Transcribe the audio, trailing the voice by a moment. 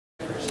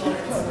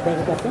There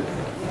you go.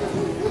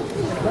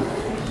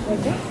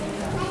 Right there.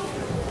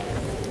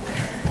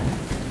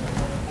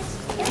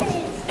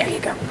 There you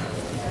go.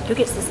 Go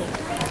get Sissy.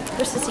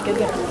 There's Sissy. Go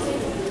get her.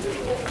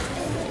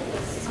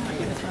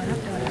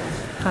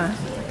 Huh?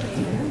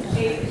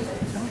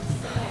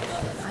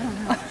 I don't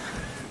know.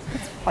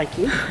 Like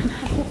you. I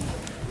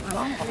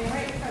don't know.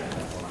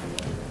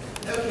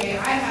 Okay, I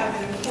have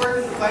an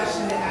important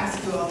question to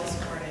ask you all this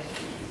morning.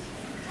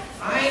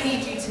 I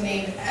need you to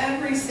name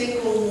every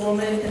single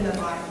woman in the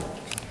Bible.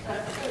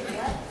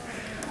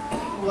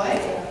 What?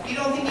 You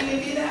don't think you can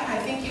do that? I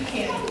think you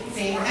can.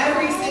 Name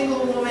every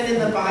single woman in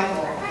the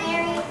Bible.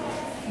 Mary.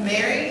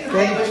 Mary?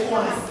 Okay, which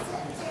one?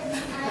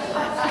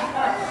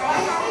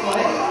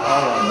 What?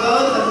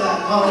 Both of them.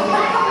 Oh,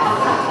 okay.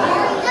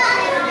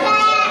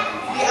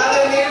 The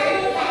other Mary?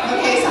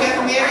 Okay, so we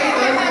have Mary,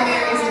 both of the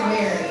Marys and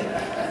Mary.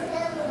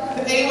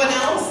 Anyone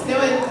else know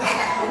a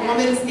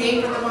woman's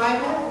name in the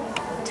Bible?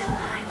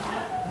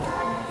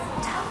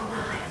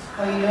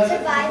 Oh, you know it?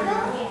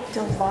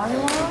 Delilah.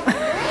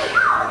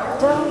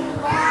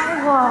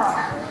 Delilah.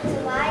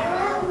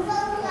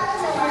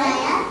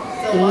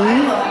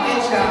 Delilah.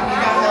 Good job. You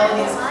got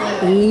Melody's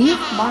clue.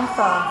 Eve.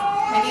 Martha.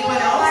 Anyone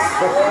else?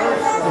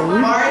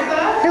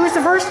 Martha? Who was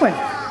the first one?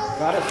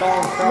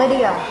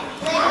 Lydia.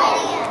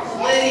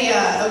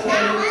 Lydia.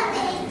 Okay.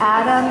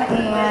 Adam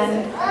and...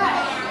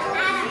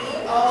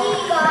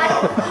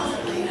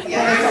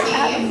 Yeah, that's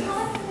Eve.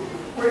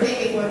 We're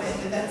naming women,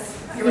 but that's...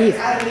 You're right.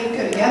 Adam and Eve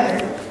go together.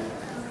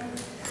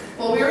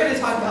 Well, we were going to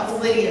talk about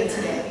Lydia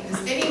today.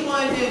 Does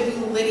anyone know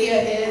who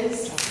Lydia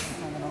is?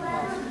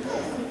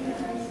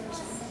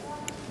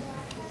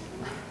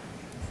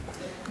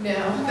 No,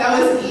 that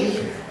was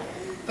Eve,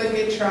 but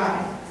good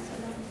try.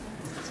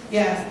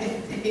 Yeah,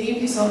 if any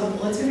of you saw the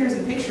bulletin, there's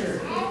a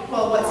picture.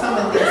 Well, what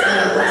someone thinks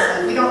Lydia looks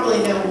like. We don't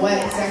really know what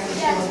exactly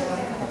she looks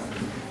like.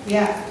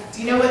 Yeah.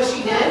 Do you know what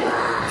she did?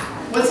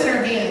 What's in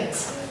her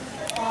hands?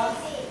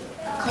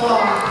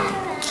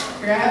 Cloth.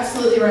 You're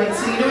absolutely right.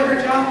 So you know what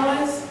her job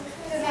was?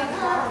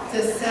 To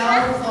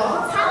sell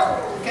cloth.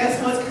 Guess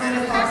what kind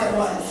of cloth it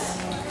was?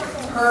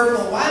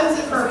 Purple. Why was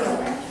it purple?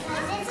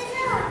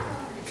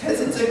 Because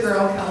it's a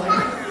girl color.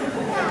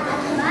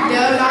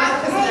 No,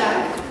 not because of that.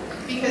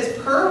 Because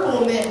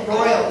purple meant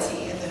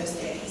royalty in those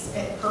days.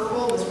 And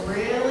purple was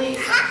really,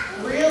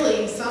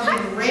 really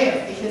something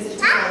rare because it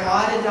took a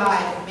lot of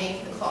dye to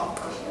make the cloth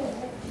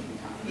purple.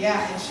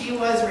 Yeah, and she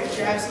was rich.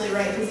 You're absolutely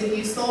right. Because if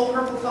you sold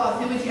purple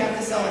cloth, who would you have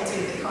to sell it to?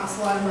 It cost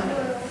a lot of money.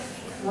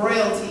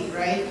 Royalty,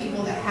 right?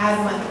 People that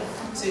had money.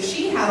 So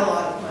she had a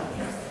lot of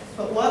money.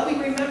 But what we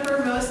remember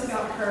most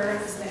about her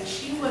is that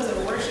she was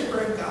a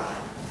worshiper of God.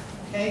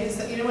 Okay? Does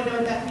anyone know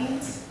what that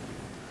means?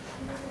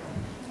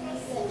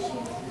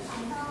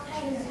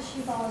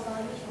 She follows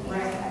God.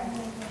 Right.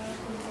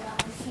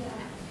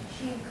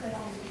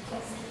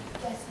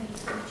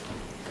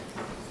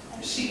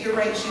 You're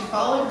right, she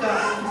followed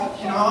God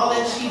in all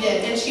that she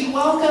did. And she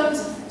welcomed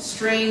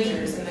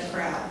strangers in the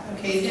crowd,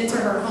 okay, into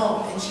her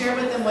home and shared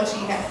with them what she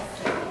had.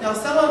 Now,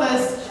 some of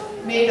us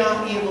may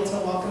not be able to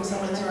welcome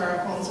someone to our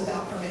homes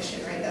without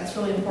permission, right? That's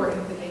really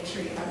important to make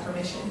sure you have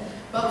permission.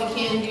 But we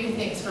can do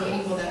things for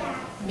people that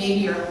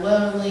maybe are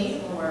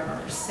lonely or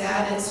are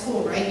sad at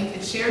school, right? You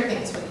could share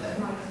things with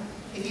them.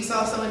 If you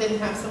saw someone didn't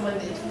have someone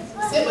to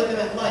sit with them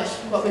at lunch,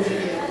 what would you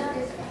do?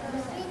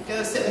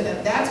 Go sit with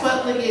them. That's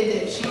what Lydia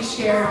did. She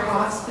shared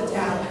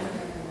hospitality.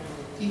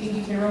 Do you think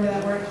you can remember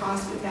that word,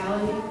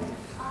 hospitality?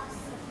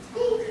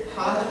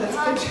 That's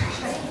a good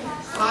try.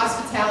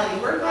 Hospitality.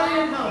 Work on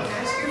your home.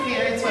 Ask your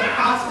parents what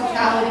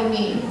hospitality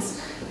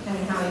means and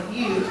how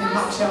you can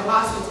help show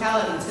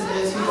hospitality to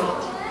those who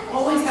don't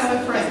always have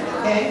a friend,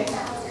 okay?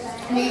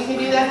 And you can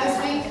do that this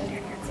week?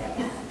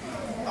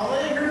 All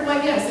in a group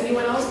like yes.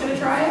 Anyone else going to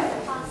try it?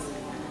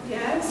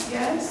 Yes,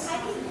 yes?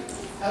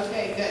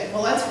 Okay, good.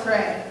 Well, let's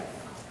pray.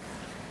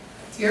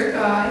 Dear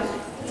God,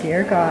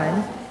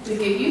 we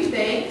give you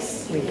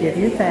thanks. We give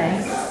you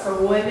thanks for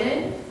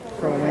women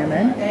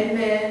and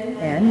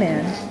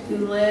men who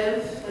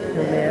live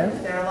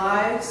their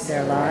lives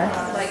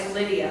like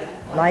Lydia.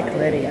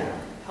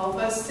 Help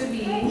us to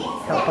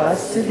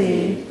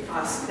be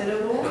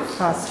hospitable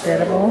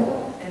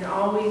in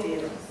all we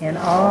do.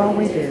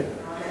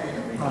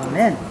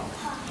 Amen.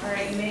 All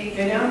right, you may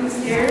go down the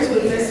stairs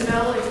with Miss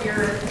Mel if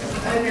you're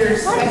under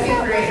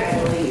second grade.